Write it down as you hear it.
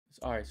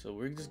All right, so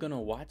we're just gonna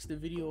watch the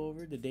video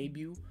over the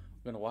debut.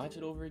 We're gonna watch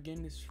it over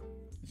again. This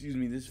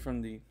is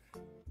from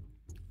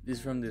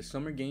the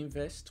Summer Game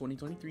Fest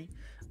 2023.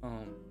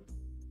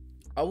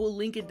 I will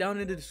link it down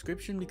in the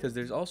description because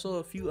there's also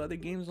a few other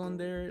games on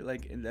there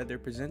like that they're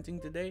presenting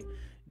today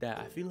that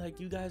I feel like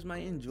you guys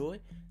might enjoy.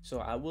 So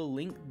I will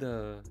link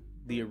the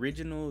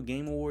original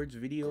Game Awards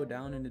video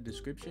down in the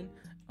description.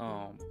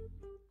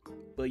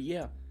 But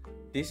yeah,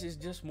 this is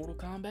just Mortal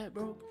Kombat,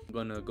 bro. I'm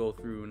gonna go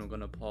through and I'm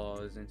gonna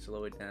pause and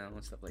slow it down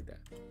and stuff like that.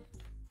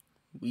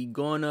 We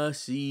gonna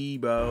see,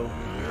 bro.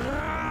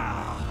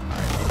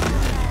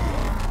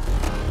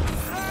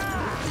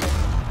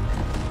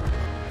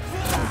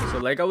 So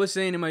like I was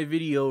saying in my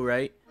video,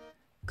 right?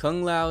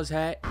 Kung Lao's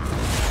hat,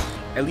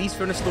 at least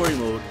from the story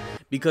mode,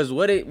 because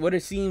what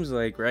it seems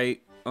like,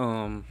 right?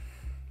 All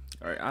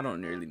right, I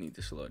don't really need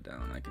to slow it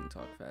down. I can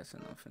talk fast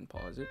enough and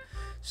pause it.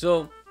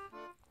 So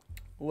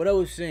what I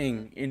was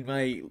saying in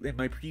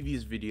my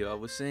previous video, I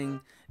was saying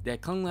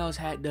that Kung Lao's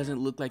hat doesn't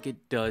look like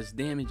it does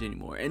damage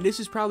anymore. And this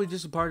is probably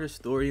just a part of the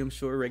story. I'm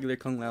sure regular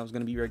Kung Lao is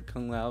going to be regular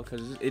Kung Lao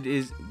because it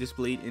is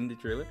displayed in the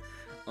trailer.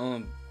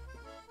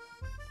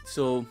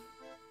 So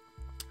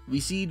we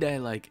see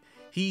that like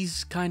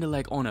he's kind of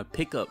like on a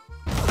pickup.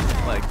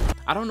 Like,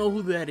 I don't know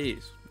who that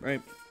is,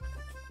 right?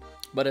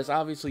 But it's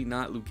obviously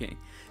not Liu Kang.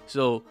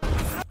 So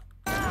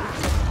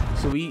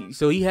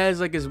he has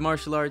like his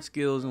martial arts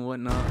skills and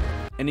whatnot.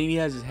 And then he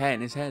has his hat,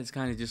 and his hat is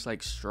kind of just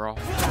like straw.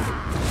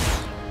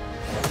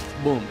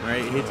 Boom,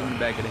 right? It hits him in the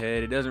back of the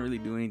head. It doesn't really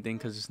do anything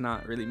because it's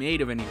not really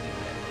made of anything.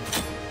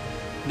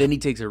 Then he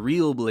takes a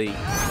real blade.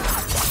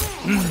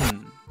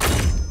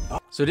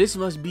 So this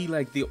must be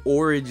like the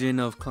origin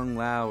of Kung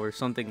Lao or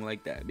something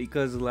like that.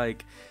 Because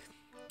like,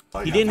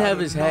 he didn't have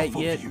his hat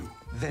yet.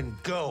 Then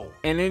go.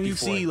 And then you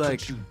see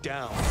like,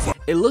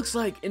 it looks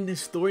like in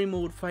this story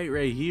mode fight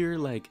right here,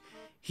 like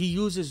he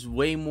uses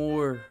way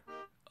more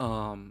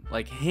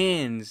like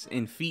hands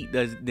and feet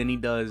than he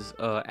does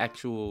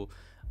actual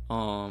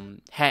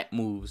hat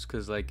moves,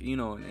 because like, you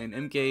know,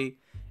 in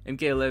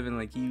MK11,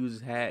 like he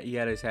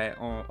had his hat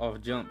on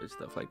off jump and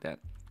stuff like that.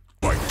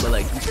 But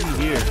like you see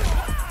here,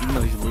 even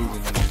though he's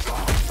losing,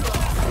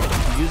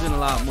 he's using a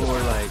lot more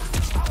like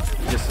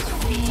just his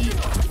feet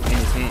and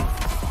his hand.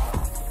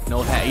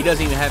 No hat. He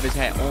doesn't even have his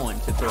hat on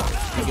to throw.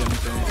 You get what I'm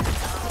saying?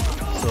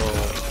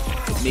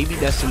 So maybe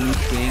that's a new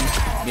thing.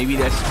 Maybe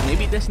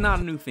that's not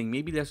a new thing.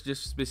 Maybe that's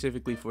just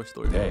specifically for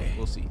story mode.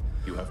 We'll see.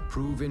 You have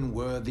proven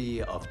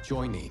worthy of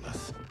joining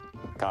us.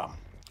 Come.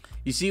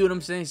 You see what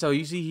I'm saying? So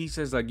you see he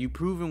says like, you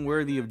proven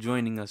worthy of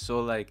joining us.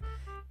 So like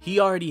he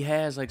already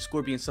has like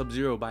Scorpion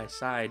Sub-Zero by his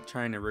side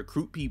trying to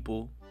recruit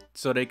people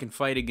so they can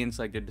fight against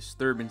like the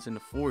disturbance in the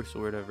force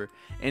or whatever.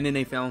 And then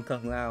they found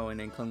Kung Lao, and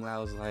then Kung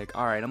Lao's like,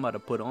 all right, I'm about to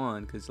put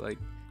on, because like,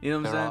 you know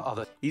what I'm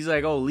saying? He's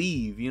like, oh,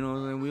 leave, you know what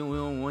I'm saying? We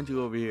don't want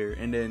you over here.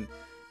 And then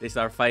they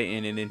start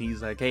fighting, and then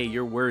he's like, hey,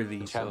 you're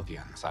worthy, so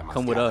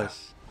come with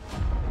us.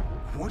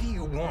 What do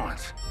you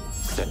want?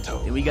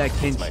 Seto. And we got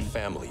Kenshi. My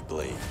family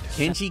blade.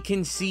 Kenshi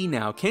can see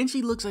now.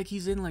 Kenshi looks like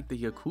he's in like the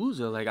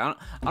Yakuza. Like I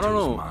don't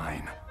know.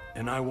 Mine,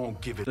 and I won't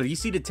give it. Like, you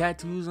see the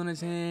tattoos on his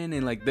hand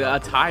and like the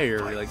attire.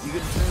 Like you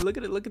can look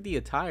at it. Look at the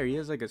attire. He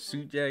has like a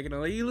suit jacket.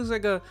 Like, he looks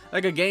like a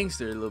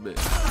gangster a little bit.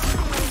 And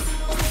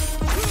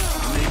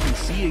then you can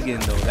see again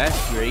though.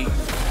 That's great.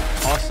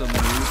 Awesome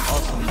move.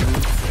 Awesome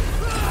move.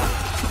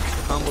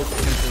 Combo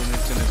potential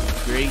is gonna be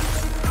great.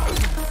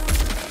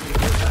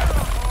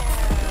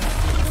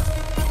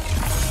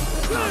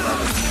 Not about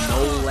to be no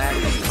lack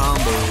of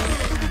combos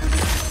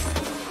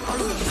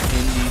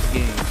in these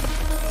games.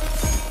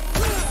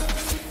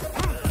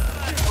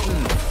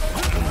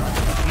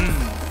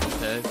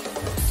 Okay.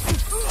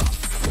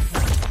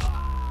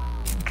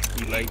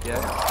 You like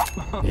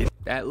that?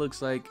 That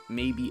looks like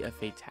maybe a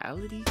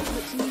fatality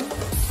cutscene.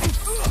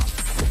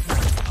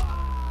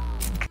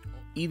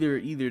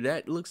 Either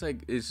that looks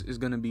like is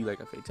gonna be like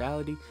a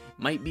fatality,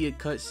 might be a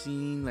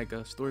cutscene like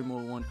a story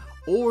mode one,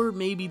 or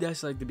maybe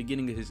that's like the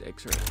beginning of his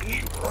X-ray.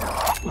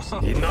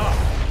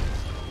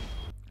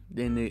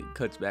 Then it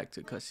cuts back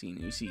to cutscene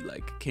and you see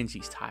like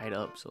Kenshi's tied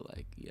up, so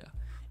like, yeah,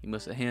 he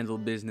must have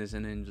handled business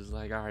and then just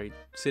like, all right,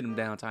 sit him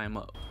down, tie him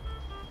up.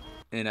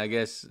 And I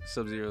guess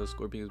Sub-Zero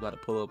Scorpion was about to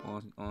pull up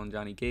on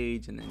Johnny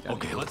Cage, and then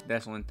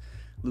that's when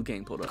Liu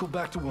Kang pulled up. Go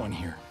back to one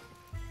here.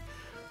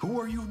 Who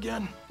are you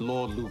again?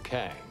 Lord Liu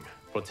Kang,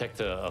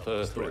 protector of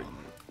Earthrealm,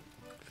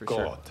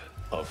 God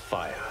of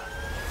Fire.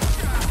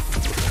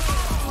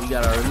 We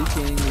got our Liu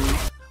Kang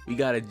move. We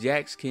got a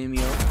Jax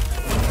cameo.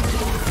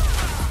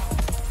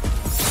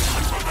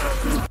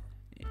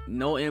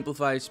 No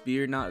amplified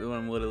spear, not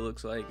what it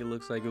looks like. It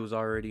looks like it was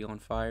already on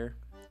fire.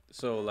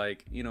 So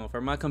like, you know,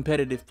 for my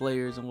competitive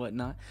players and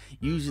whatnot,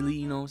 usually,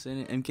 you know what I'm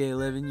saying, in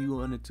MK11 you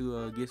wanted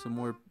to get some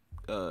more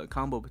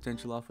combo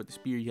potential off with the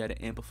spear. You had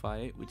to amplify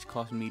it, which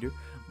cost meter,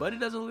 but it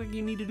doesn't look like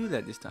you need to do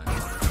that this time.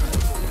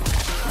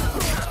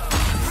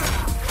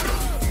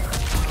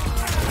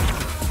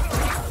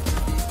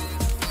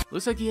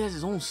 Looks like he has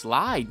his own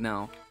slide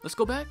now. Let's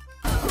go back.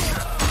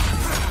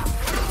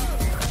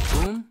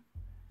 Boom.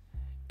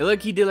 It looked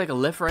like he did like a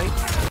left right.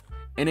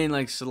 and then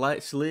like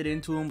slid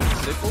into him with a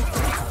sickle.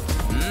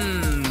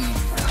 Nothing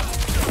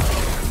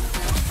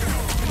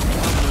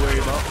to worry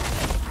about.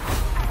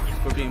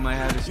 Scorpion might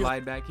have a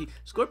slide back.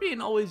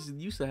 Scorpion always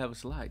used to have a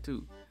slide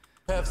too.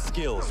 You have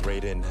skills,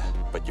 Raiden,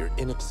 but you're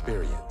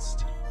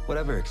inexperienced.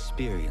 Whatever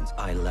experience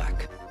I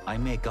lack, I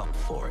make up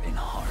for in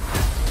heart.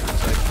 So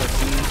like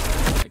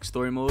cutscenes, like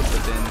story mode,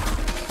 but then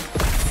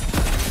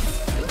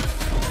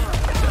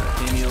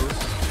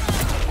cameos.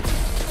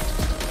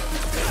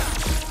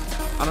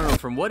 I don't know,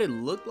 from what it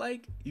looked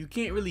like, you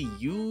can't really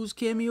use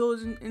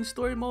cameos in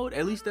story mode.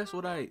 At least that's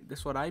what I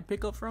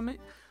pick up from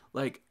it.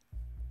 Like,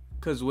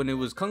 cause when it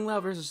was Kung Lao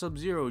versus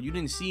Sub-Zero, you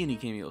didn't see any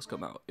cameos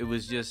come out. It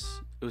was just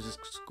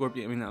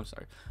Scorpion. I mean, I'm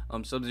sorry,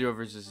 Sub-Zero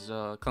versus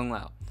Kung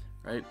Lao,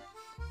 right?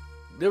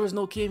 There was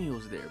no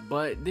cameos there,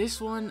 but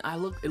this one,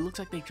 it looks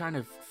like they trying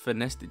to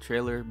finesse the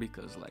trailer,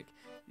 because like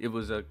it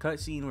was a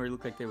cutscene where it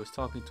looked like they was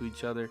talking to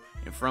each other,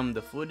 and from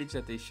the footage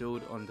that they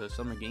showed on the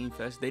Summer Game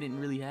Fest, they didn't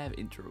really have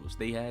intros.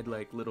 They had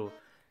like little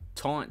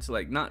taunts,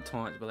 like not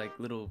taunts, but like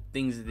little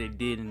things that they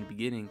did in the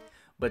beginning,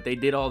 but they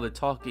did all the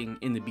talking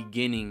in the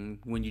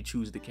beginning when you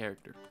choose the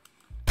character.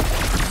 So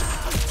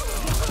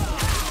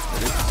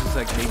this is just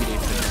like maybe they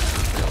finessed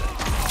the trailer,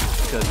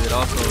 because it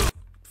also,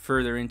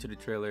 further into the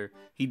trailer,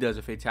 he does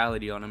a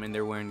fatality on him and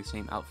they're wearing the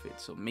same outfit.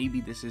 So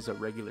maybe this is a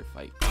regular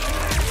fight.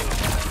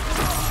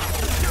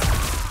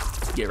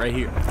 Get right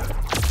here.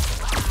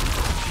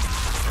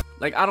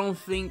 Like, I don't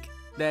think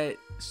that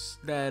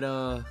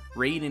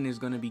Raiden is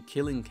gonna be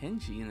killing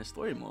Kenshi in the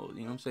story mode,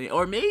 you know what I'm saying?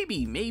 Or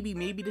maybe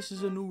this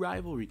is a new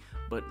rivalry.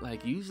 But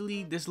like,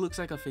 usually this looks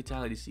like a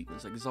fatality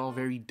sequence. Like, it's all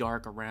very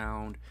dark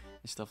around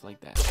and stuff like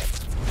that.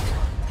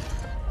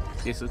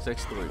 This looks like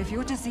story. If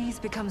your disease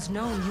becomes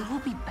known, you will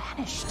be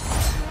banished.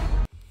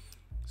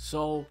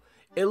 So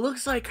it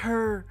looks like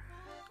her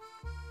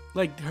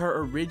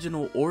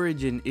original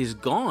origin is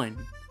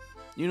gone.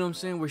 You know what I'm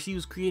saying? Where she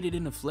was created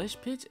in the flesh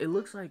pits. It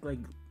looks like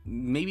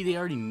maybe they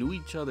already knew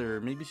each other,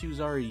 or maybe she was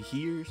already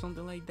here or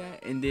something like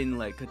that. And then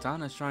like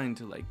Katana's trying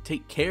to like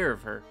take care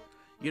of her.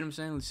 You know what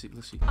I'm saying?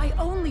 Let's see. I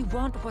only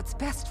want what's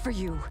best for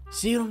you.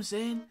 See what I'm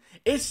saying?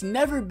 It's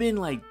never been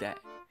like that.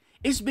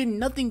 It's been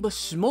nothing but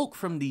smoke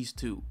from these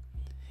two.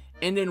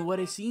 And then what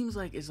it seems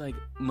like is like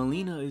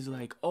Melina is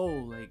like, oh,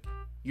 like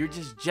you're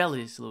just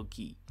jealous, low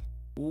key.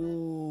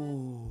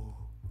 Ooh,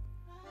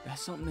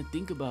 that's something to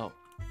think about.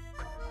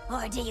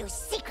 Or do you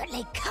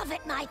secretly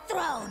covet my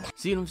throne?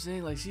 See what I'm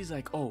saying? Like, she's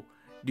like, oh,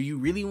 do you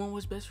really want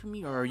what's best for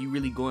me, or are you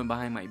really going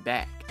behind my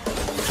back?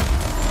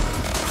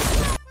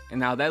 And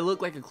now that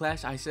looked like a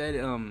clash. I said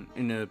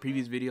in the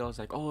previous video, I was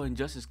like, oh,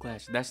 Injustice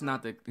clash. That's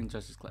not the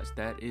Injustice clash.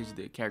 That is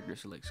the character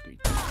select screen.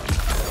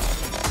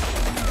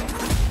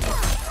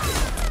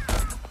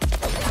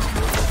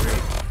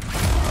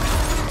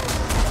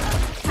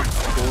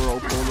 Goro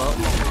pull up.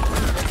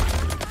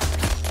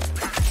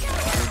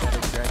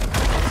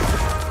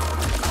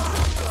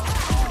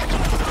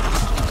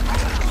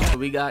 So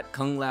we got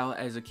Kung Lao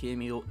as a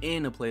cameo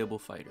and a playable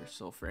fighter.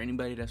 So for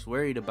anybody that's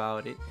worried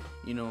about it,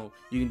 you know,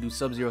 you can do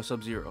Sub-Zero,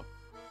 Sub-Zero.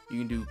 You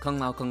can do Kung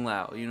Lao, Kung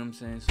Lao. You know what I'm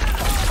saying?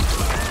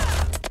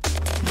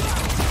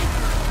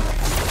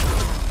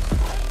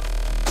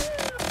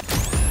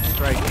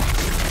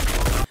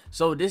 Striker.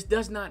 So this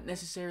does not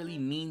necessarily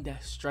mean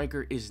that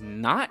Striker is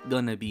not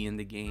gonna be in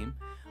the game,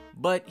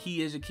 but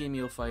he is a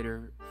cameo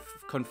fighter,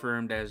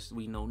 confirmed as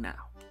we know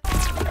now.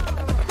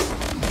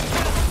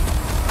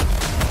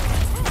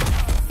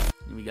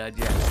 And we got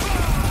Jack.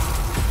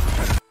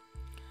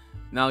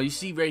 Now you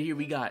see right here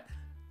we got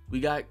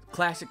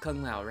classic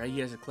Kung Lao, right? He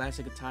has a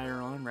classic attire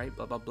on, right?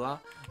 Blah blah blah.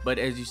 But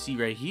as you see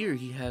right here,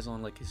 he has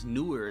on like his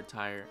newer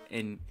attire,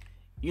 and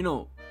you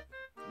know,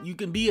 you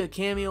can be a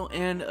cameo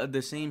and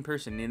the same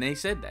person, and they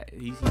said that.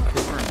 He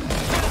confirmed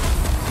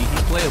that. See,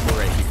 he's playable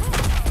right here.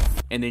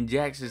 And then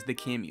Jax is the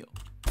cameo.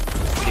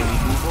 Then we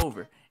move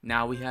over.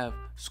 Now we have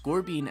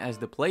Scorpion as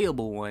the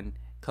playable one,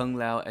 Kung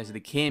Lao as the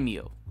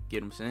cameo.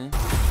 Get what I'm saying?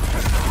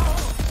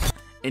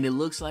 And it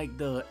looks like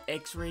the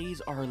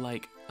X-rays are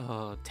like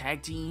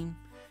tag team,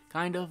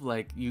 kind of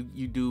like you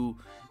do,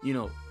 you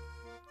know,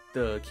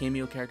 the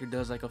cameo character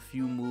does like a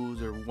few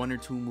moves or one or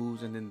two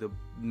moves, and then the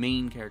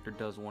main character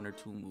does one or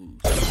two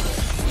moves.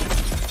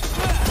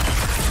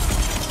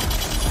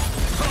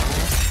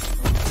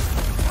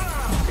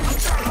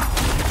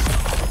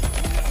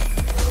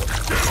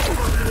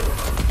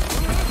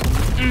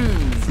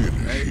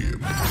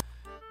 Right?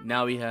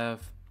 Now we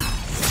have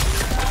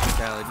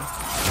fatality.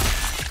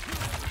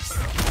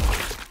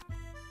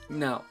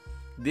 Now,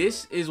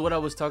 this is what I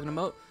was talking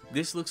about.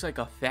 This looks like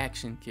a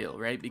faction kill,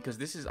 right? Because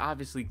this is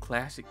obviously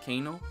classic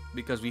Kano,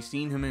 because we've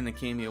seen him in the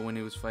cameo when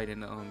he was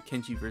fighting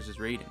Kenshi versus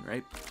Raiden,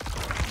 right?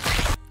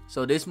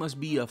 So this must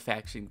be a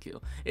faction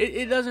kill.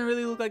 It doesn't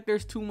really look like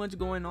there's too much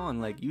going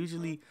on. Like,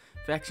 usually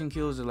faction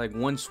kills are like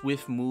one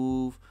swift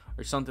move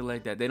or something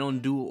like that. They don't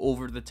do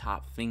over the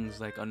top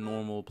things like a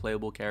normal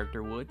playable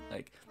character would.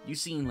 Like, you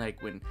seen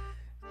like when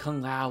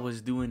Kung Lao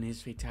was doing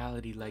his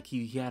fatality, like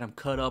he had him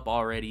cut up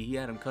already. He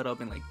had him cut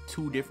up in like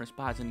 2 different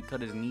spots, and he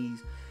cut his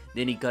knees.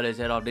 then he cut his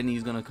head off, then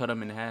he's gonna cut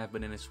him in half,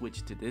 but then it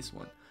switched to this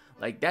one.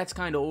 Like, that's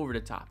kind of over the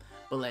top.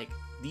 But like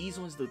these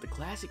ones, the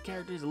classic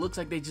characters, it looks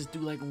like they just do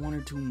like 1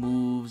 or 2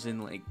 moves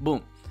and like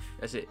boom,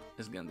 that's it.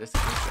 That's the end of it.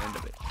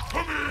 You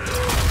know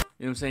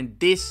what I'm saying?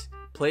 This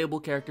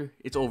playable character,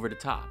 it's over the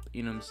top.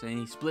 You know what I'm saying?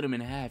 He split him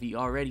in half. He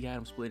already had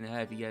him split in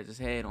half. He has his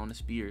head on the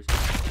spears. You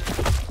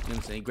know what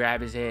I'm saying? Grab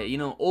his head. You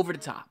know, over the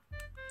top.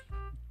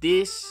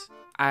 This,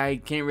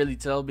 I can't really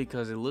tell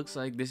because it looks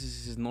like this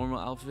is his normal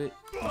outfit.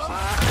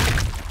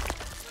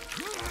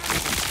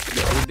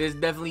 Yeah, there's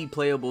definitely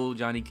playable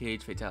Johnny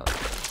Cage fatality.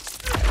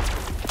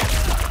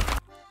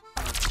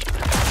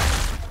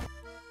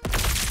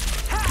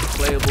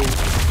 Playable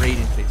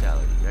Raiden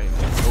fatality, right?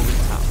 Over the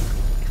top.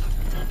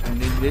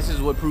 And then this is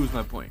what proves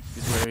my point.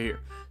 This right here.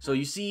 So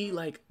you see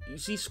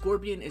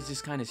Scorpion is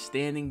just kind of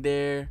standing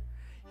there.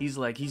 He's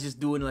just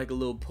doing like a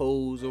little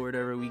pose or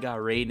whatever. We got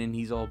Raiden,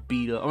 he's all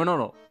beat up. Oh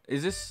no.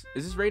 Is this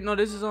Raiden? No,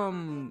 this is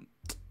no,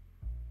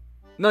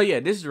 yeah,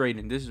 this is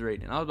Raiden. This is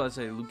Raiden. I was about to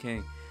say Liu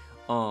Kang.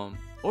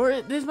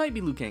 Or this might be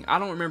Liu Kang. I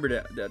don't remember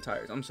the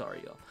attires. I'm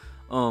sorry, y'all.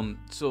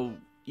 So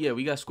yeah,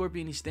 we got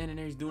Scorpion. He's standing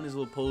there. He's doing his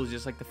little pose,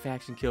 just like the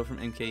faction kill from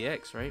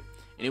MKX, right?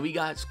 And then we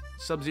got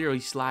Sub-Zero. He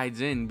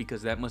slides in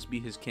because that must be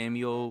his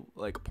cameo,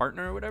 like,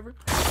 partner or whatever.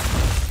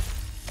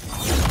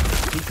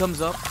 He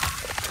comes up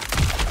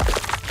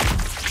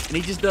and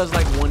he just does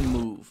like 1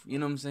 move. You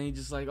know what I'm saying? He's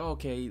just like, oh,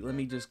 okay, let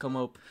me just come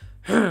up.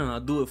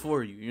 I'll do it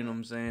for you. You know what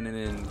I'm saying?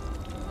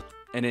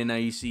 And then now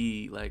you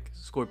see like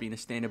Scorpion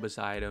is standing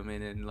beside him,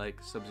 and then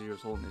like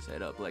Sub-Zero's holding his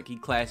head up, like he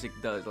classic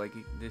does, like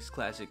this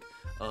classic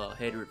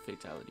head rip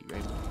fatality,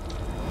 right?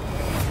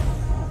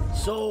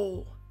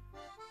 So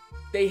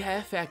they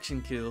have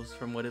faction kills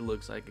from what it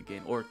looks like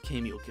again, or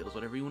cameo kills,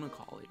 whatever you want to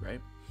call it,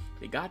 right?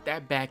 They got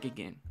that back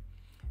again.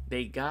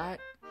 They got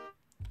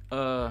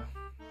let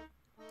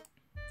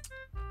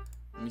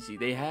me see.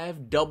 They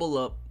have double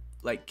up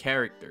like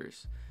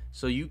characters,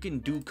 so you can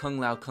do Kung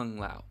Lao.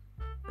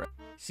 Right.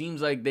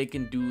 Seems like they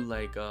can do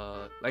like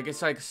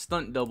it's like a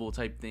stunt double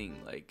type thing.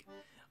 Like,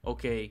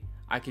 okay,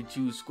 I could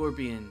choose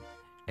Scorpion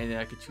and then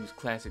I could choose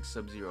classic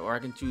Sub-Zero, or I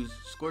can choose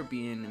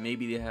Scorpion and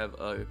maybe they have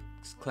a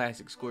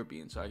classic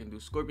Scorpion, so I can do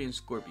Scorpion.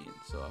 So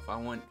if I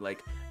want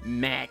like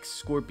max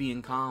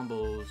Scorpion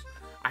combos,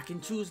 I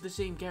can choose the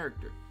same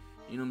character.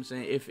 You know what I'm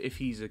saying? If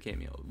he's a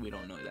cameo, we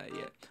don't know that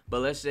yet. But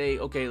let's say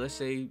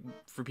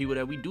for people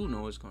that we do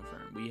know is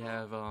confirmed, we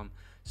have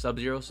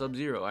Sub-Zero.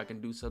 I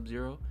can do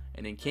Sub-Zero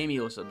and then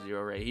cameo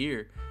Sub-Zero right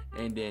here,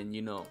 and then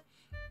you know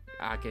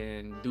I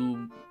can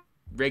do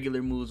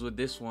regular moves with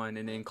this one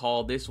and then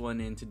call this one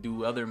in to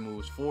do other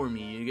moves for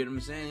me. You get what I'm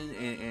saying?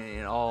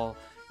 And all,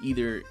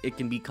 either it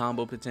can be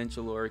combo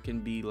potential or it can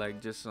be like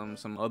just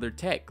some other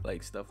tech,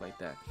 like stuff like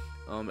that.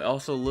 It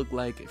also looked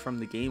like from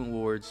the Game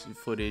Awards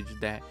footage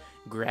that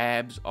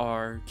grabs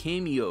are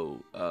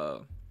cameo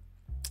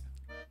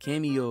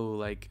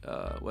like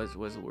what's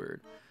the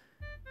word?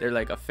 They're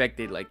like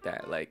affected like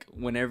that. Like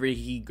whenever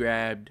he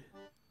grabbed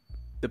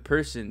the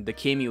person, the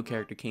cameo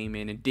character came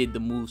in and did the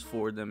moves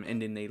for them,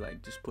 and then they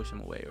like just push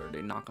him away or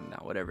they knock him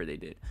down, whatever they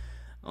did.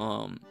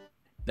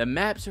 The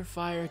maps are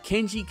fire.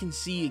 Kenji can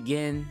see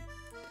again.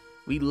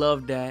 We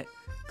love that.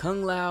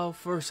 Kung Lao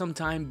for some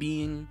time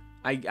being.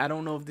 I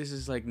don't know if this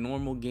is like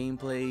normal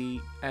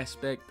gameplay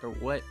aspect or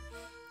what.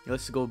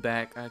 Let's go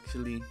back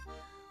actually.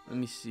 Let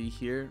me see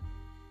here.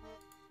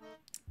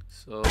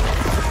 So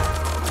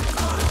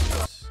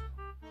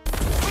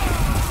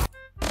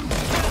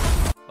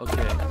okay.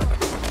 We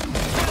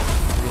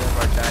have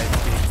our dive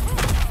kick.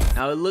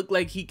 Now it looked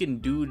like he can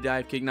do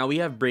dive kick. Now we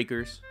have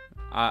breakers.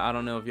 I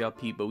don't know if y'all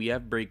peep, but we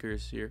have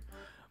breakers here.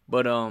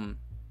 But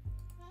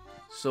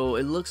so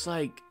it looks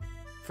like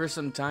for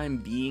some time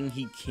being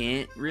he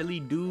can't really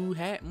do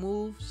hat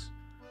moves.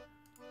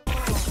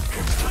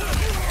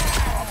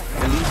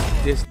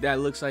 At least that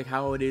looks like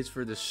how it is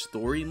for the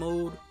story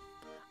mode.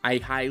 I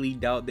highly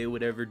doubt they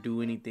would ever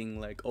do anything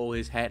like, oh,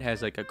 his hat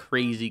has like a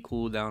crazy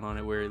cooldown on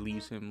it where it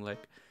leaves him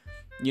like,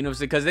 you know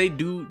what I'm saying?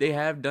 Because they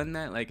have done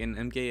that like in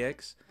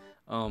MKX.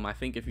 I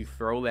think if you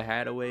throw the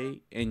hat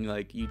away and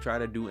like you try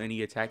to do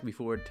any attack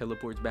before it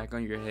teleports back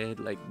on your head,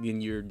 like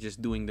then you're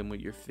just doing them with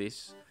your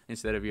fists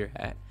instead of your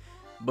hat.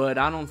 But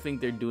I don't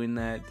think they're doing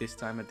that this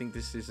time. I think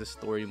this is a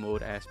story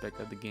mode aspect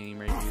of the game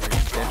right here.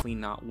 He's definitely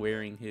not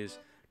wearing his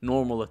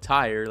normal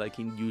attire like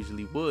he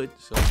usually would.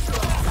 So yeah,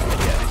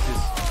 this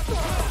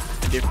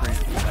is a different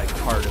like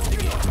part of the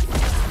game.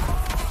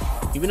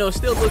 Even though it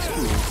still looks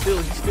cool,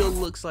 he still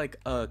looks like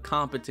a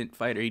competent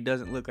fighter. He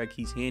doesn't look like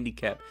he's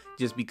handicapped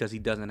just because he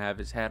doesn't have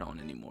his hat on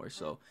anymore.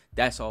 So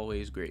that's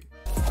always great.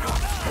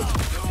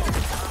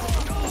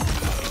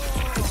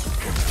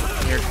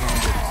 Air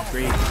combo is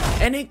great,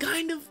 and it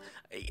kind of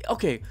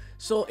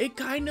so it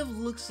kind of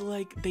looks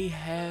like they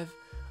have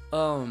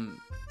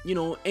you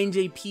know,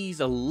 NJP's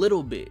a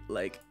little bit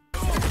like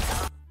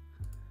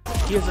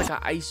he has like an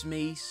ice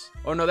mace,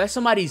 or no, that's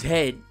somebody's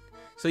head.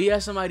 So he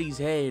has somebody's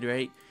head,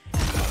 right?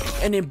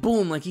 And then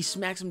boom, like he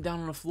smacks him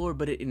down on the floor, and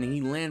then he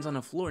lands on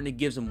the floor, and it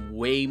gives him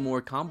way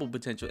more combo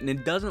potential. And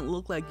it doesn't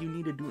look like you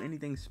need to do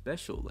anything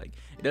special. Like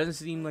it doesn't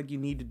seem like you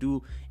need to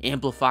do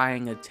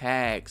amplifying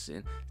attacks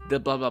and the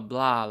blah blah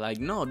blah. Like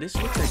no, this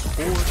looks like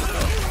core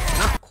stuff.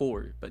 Not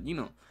core, but you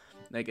know,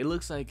 like it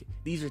looks like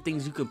these are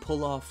things you can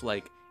pull off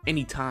like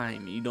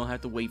anytime. You don't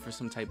have to wait for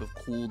some type of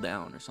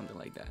cooldown or something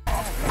like that,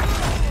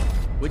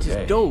 which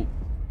is dope.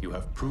 You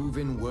have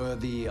proven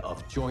worthy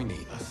of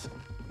joining us.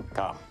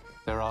 Come,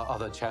 there are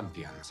other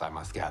champions I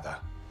must gather.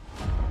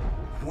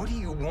 What do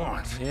you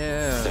want?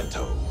 Yeah.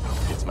 Sento,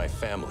 it's my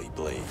family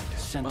blade.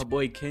 My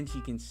boy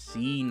Kenshi can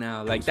see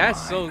now. Like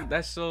that's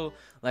so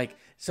like,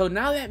 so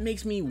now that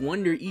makes me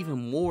wonder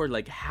even more,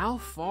 like how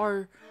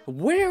far,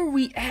 where are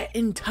we at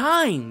in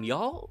time,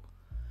 y'all?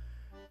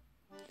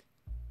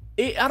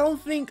 I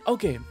don't think,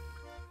 okay,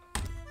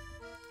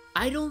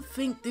 I don't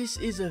think this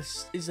is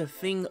a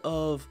thing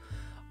of,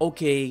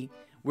 okay,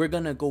 we're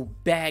gonna go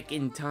back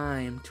in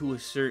time to a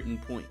certain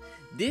point.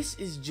 This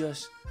is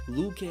just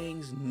Liu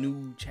Kang's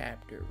new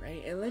chapter,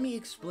 right? And let me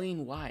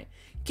explain why.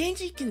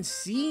 Kenshi can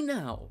see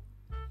now.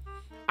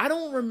 I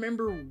don't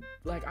remember,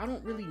 like, I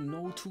don't really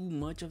know too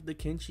much of the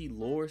Kenshi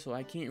lore, so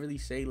I can't really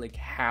say, like,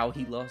 how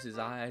he lost his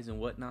eyes and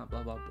whatnot,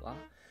 blah, blah, blah.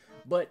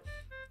 But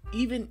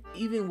even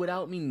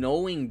without me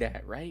knowing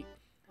that, right?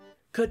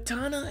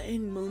 Katana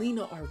and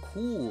Melina are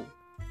cool.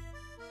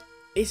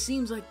 It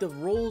seems like the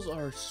roles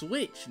are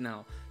switched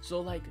now. So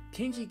like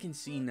Kenshi can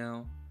see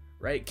now,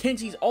 right?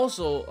 Kenshi's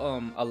also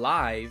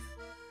alive,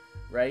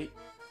 right?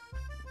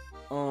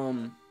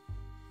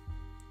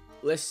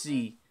 Let's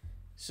see.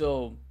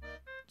 So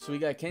we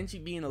got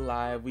Kenshi being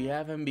alive. We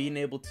have him being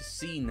able to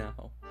see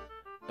now.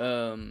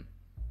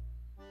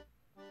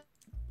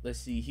 Let's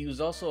see. He was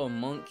also a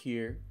monk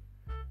here.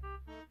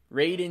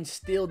 Raiden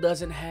still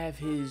doesn't have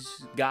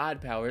his god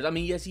powers. I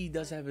mean, yes, he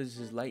does have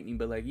his lightning,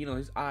 but like, you know,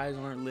 his eyes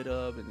aren't lit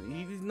up, and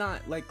he's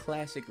not like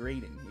classic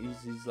Raiden.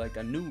 He's like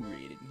a new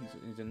Raiden.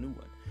 He's a new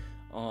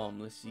one.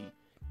 Let's see.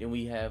 Then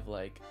we have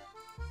like,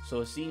 so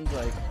it seems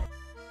like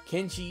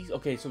Kenshi's,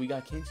 okay, so we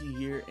got Kenshi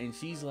here, and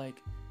she's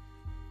like,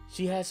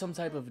 she has some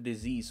type of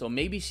disease. So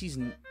maybe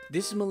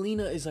this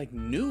Melina is like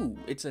new.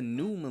 It's a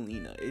new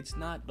Melina. It's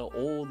not the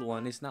old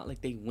one. It's not like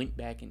they went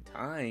back in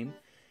time.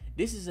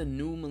 This is a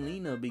new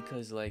Melina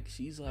because like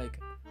she's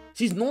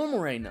normal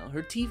right now.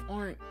 Her teeth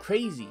aren't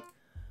crazy.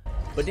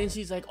 But then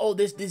she's like, oh,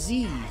 this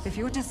disease. If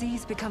your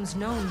disease becomes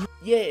known,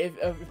 yeah,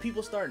 if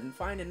people start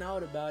finding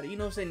out about it, you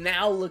know what I'm saying?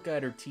 Now look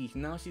at her teeth.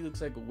 Now she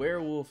looks like a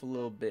werewolf a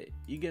little bit.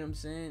 You get what I'm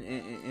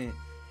saying?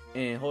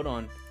 And hold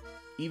on.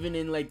 Even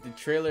in like the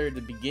trailer at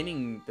the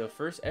beginning, the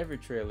first ever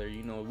trailer,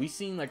 you know, we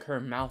seen like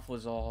her mouth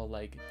was all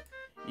like,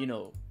 you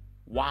know,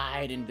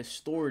 wide and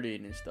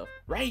distorted and stuff.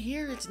 Right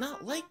here, it's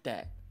not like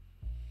that.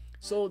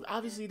 So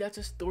obviously that's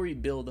a story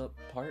build up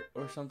part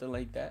or something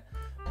like that.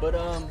 But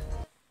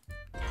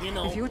you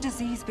know, if your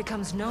disease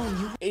becomes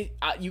known,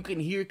 you can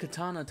hear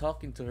Katana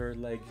talking to her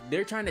like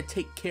they're trying to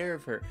take care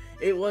of her.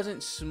 It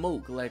wasn't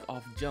smoke like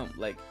off jump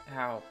like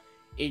how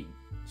it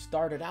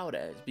started out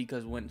as,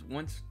 because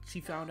once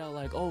she found out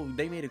like, oh,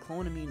 they made a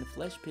clone of me in the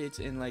flesh pits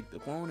and like the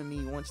clone of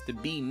me wants to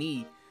be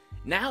me.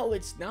 Now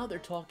they're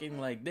talking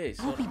like this.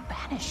 You'll be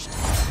banished.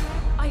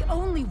 I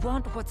only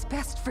want what's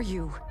best for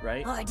you.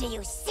 Right? Or do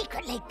you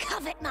secretly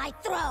covet my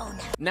throne?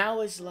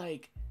 Now it's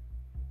like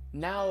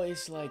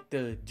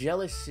the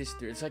jealous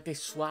sister. It's like they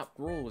swapped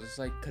roles. It's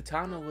like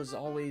Katana was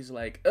always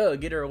like,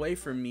 get her away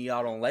from me.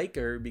 I don't like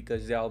her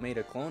because y'all made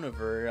a clone of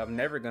her. I'm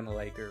never gonna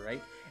like her,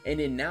 right? And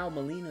then now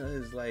Melina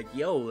is like,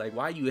 yo, like,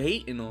 why you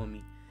hating on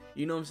me?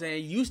 You know what I'm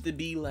saying? It used to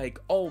be like,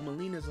 oh,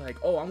 Melina's like,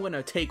 oh, I'm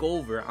gonna take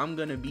over. I'm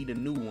gonna be the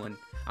new one.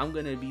 I'm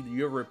gonna be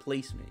your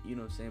replacement. You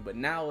know what I'm saying? But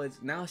now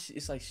it's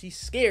like she's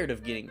scared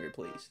of getting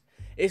replaced.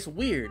 It's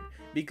weird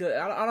because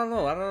I don't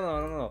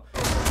know.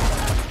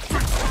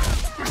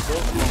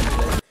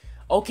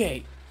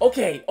 Okay.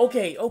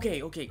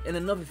 And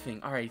another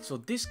thing. All right. So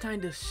this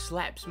kind of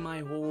slaps my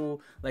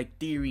whole like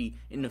theory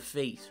in the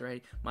face,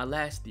 right? My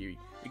last theory,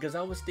 because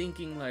I was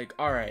thinking like,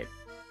 all right,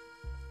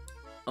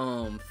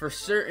 for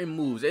certain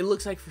moves, it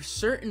looks like for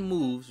certain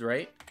moves,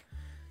 right?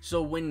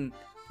 So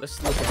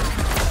let's look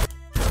at it.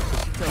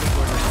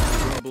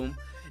 Boom.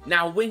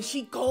 Now when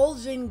she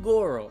calls in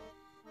Goro,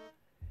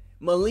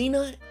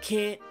 Melina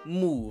can't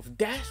move.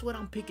 That's what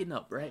I'm picking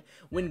up, right?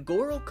 When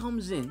Goro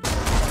comes in,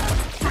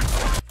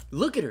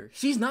 look at her.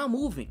 She's not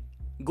moving.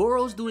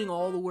 Goro's doing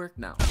all the work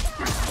now.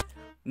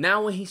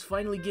 Now when he's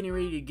finally getting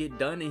ready to get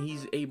done and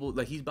he's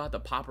about to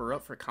pop her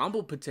up for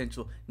combo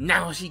potential,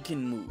 now she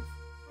can move.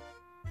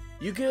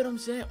 You get what I'm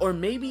saying? Or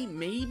maybe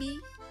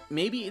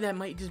that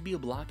might just be a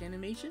block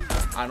animation.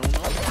 I don't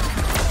know.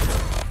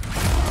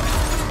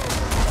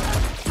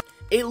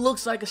 It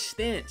looks like a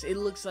stance. It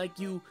looks like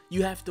you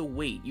have to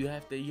wait. You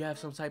have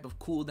some type of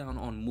cooldown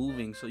on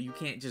moving, so you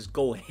can't just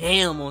go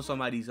ham on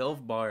somebody's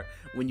health bar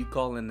when you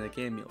call in the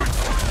cameo.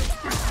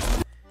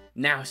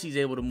 Now she's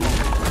able to move.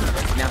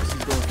 Now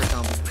she's going for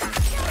combo.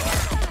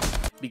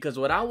 Because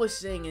what I was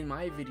saying in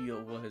my video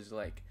was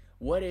like,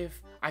 What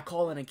if I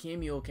call in a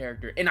cameo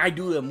character and I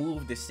do the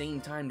move the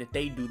same time that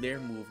they do their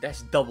move?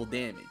 That's double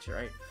damage,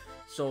 right?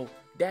 So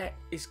that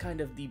is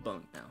kind of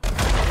debunked now.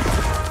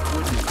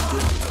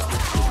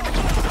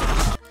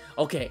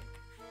 Okay,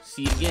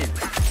 see it again.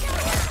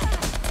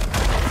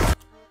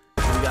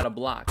 So we got a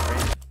block,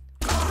 right?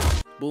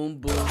 Boom,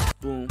 boom,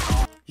 boom.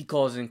 He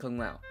calls in Kung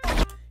Lao.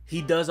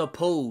 He does a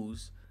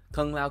pose.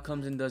 Kung Lao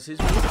comes and does his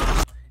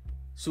move.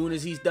 Soon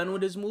as he's done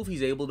with his move,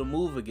 he's able to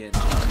move again.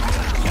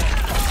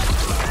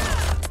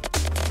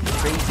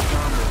 Crazy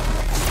combo.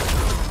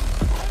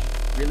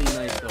 Really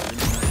nice though, really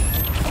nice.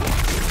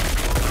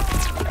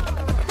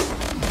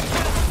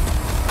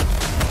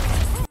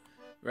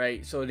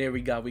 Right, so there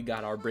we got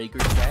our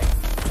breakers back.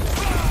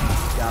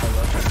 Gotta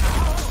love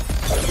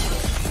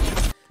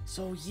it.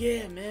 So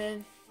yeah,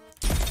 man.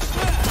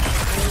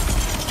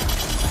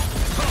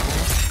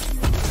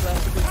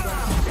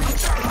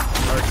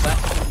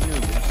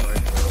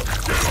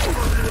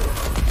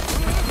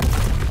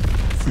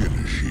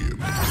 Finish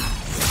him.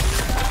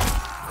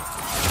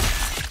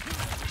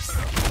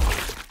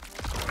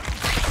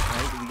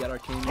 Alright, we got our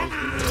cameos in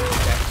there.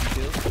 Back to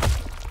kill.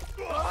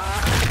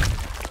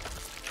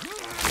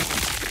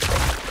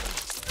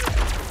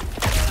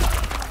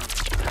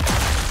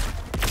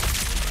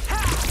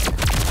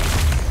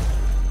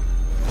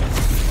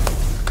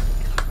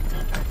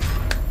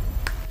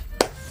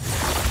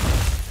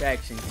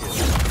 Faction kill.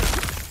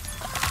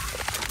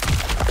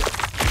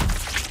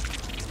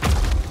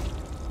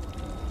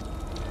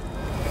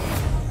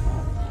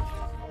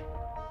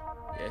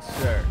 Yes,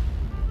 sir.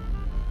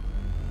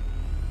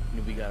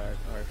 And we got our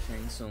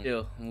Shang Tsung.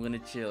 Chill. I'm gonna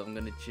chill. I'm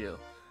gonna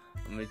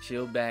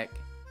chill back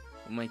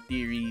with my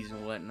theories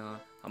and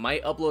whatnot. I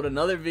might upload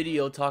another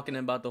video talking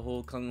about the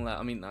whole Kung Lao.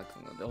 I mean, not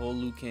Kung Lao. The whole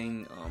Liu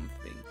Kang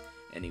thing.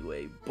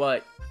 Anyway,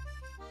 but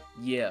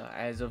yeah,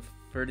 as of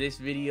for this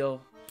video,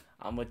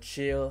 I'ma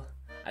chill.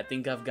 I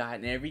think I've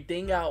gotten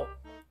everything out.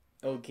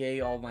 Okay,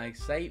 all my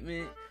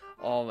excitement,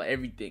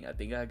 everything. I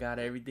think I got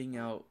everything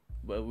out.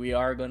 But we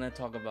are gonna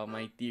talk about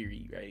my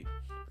theory, right?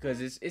 Because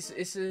it's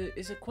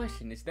a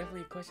question. It's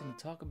definitely a question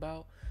to talk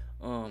about.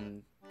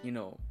 You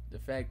know, the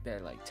fact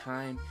that like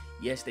time,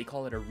 yes, they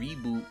call it a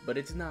reboot, but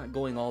it's not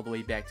going all the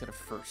way back to the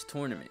first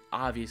tournament.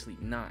 Obviously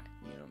not.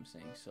 You know what I'm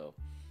saying? So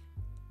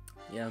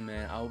yeah,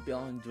 man. I hope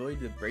y'all enjoyed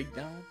the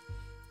breakdown.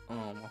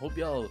 I hope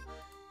y'all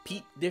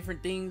peep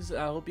different things.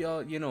 I hope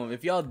y'all, you know,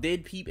 if y'all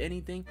did peep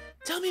anything,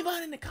 tell me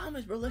about it in the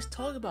comments, bro. Let's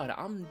talk about it.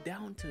 I'm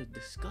down to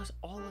discuss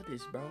all of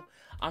this, bro.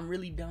 I'm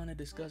really down to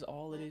discuss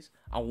all of this.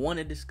 I want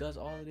to discuss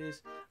all of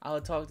this. I'll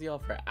talk to y'all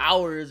for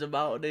hours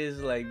about this,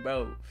 like,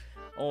 bro.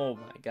 Oh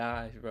my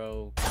gosh,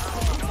 bro.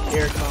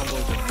 Air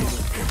combos are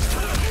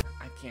beautiful.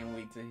 I can't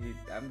wait to hit.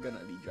 I'm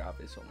gonna be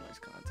dropping so much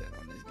content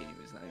on this game.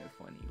 It's not even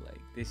funny. Like,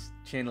 this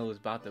channel is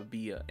about to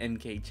be a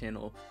MK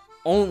channel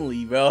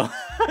only, bro.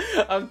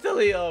 I'm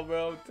telling y'all,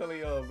 bro.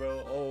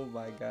 Oh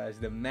my gosh,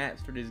 the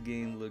maps for this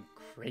game look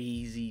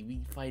crazy. We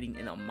fighting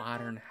in a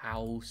modern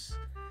house.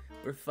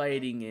 We're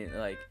fighting in,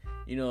 like,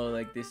 you know,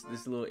 like this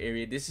little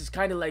area. This is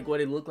kind of like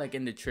what it looked like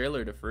in the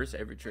trailer, the first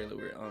ever trailer,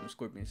 where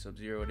Scorpion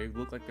Sub-Zero, they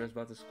looked like they was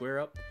about to square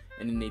up,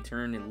 and then they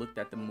turned and looked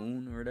at the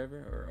moon or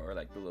whatever, or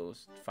like the little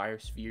fire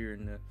sphere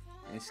in the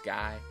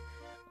sky.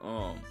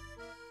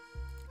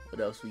 What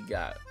else we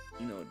got?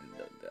 You know,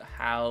 the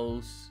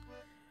house.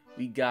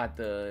 We got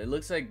it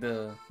looks like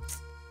the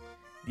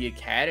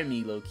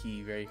academy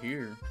low-key right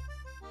here.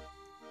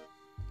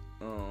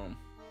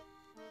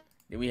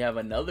 Then we have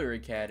another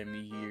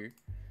academy here.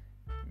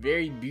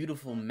 Very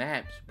beautiful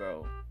maps,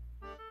 bro.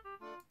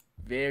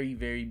 Very,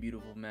 very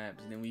beautiful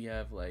maps. And then we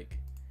have, like,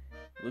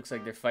 looks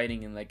like they're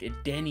fighting in, like,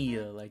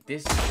 Edenia. Like,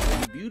 this is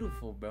so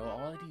beautiful, bro.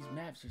 All of these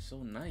maps are so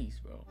nice,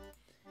 bro.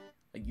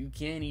 Like, you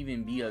can't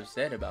even be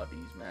upset about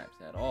these maps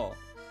at all.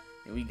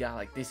 And we got,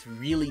 like, this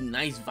really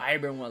nice,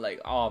 vibrant one.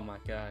 Like, oh my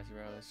gosh,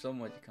 bro. There's so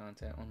much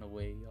content on the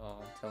way,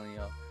 y'all. I'm telling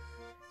y'all.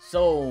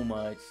 So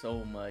much,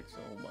 bro.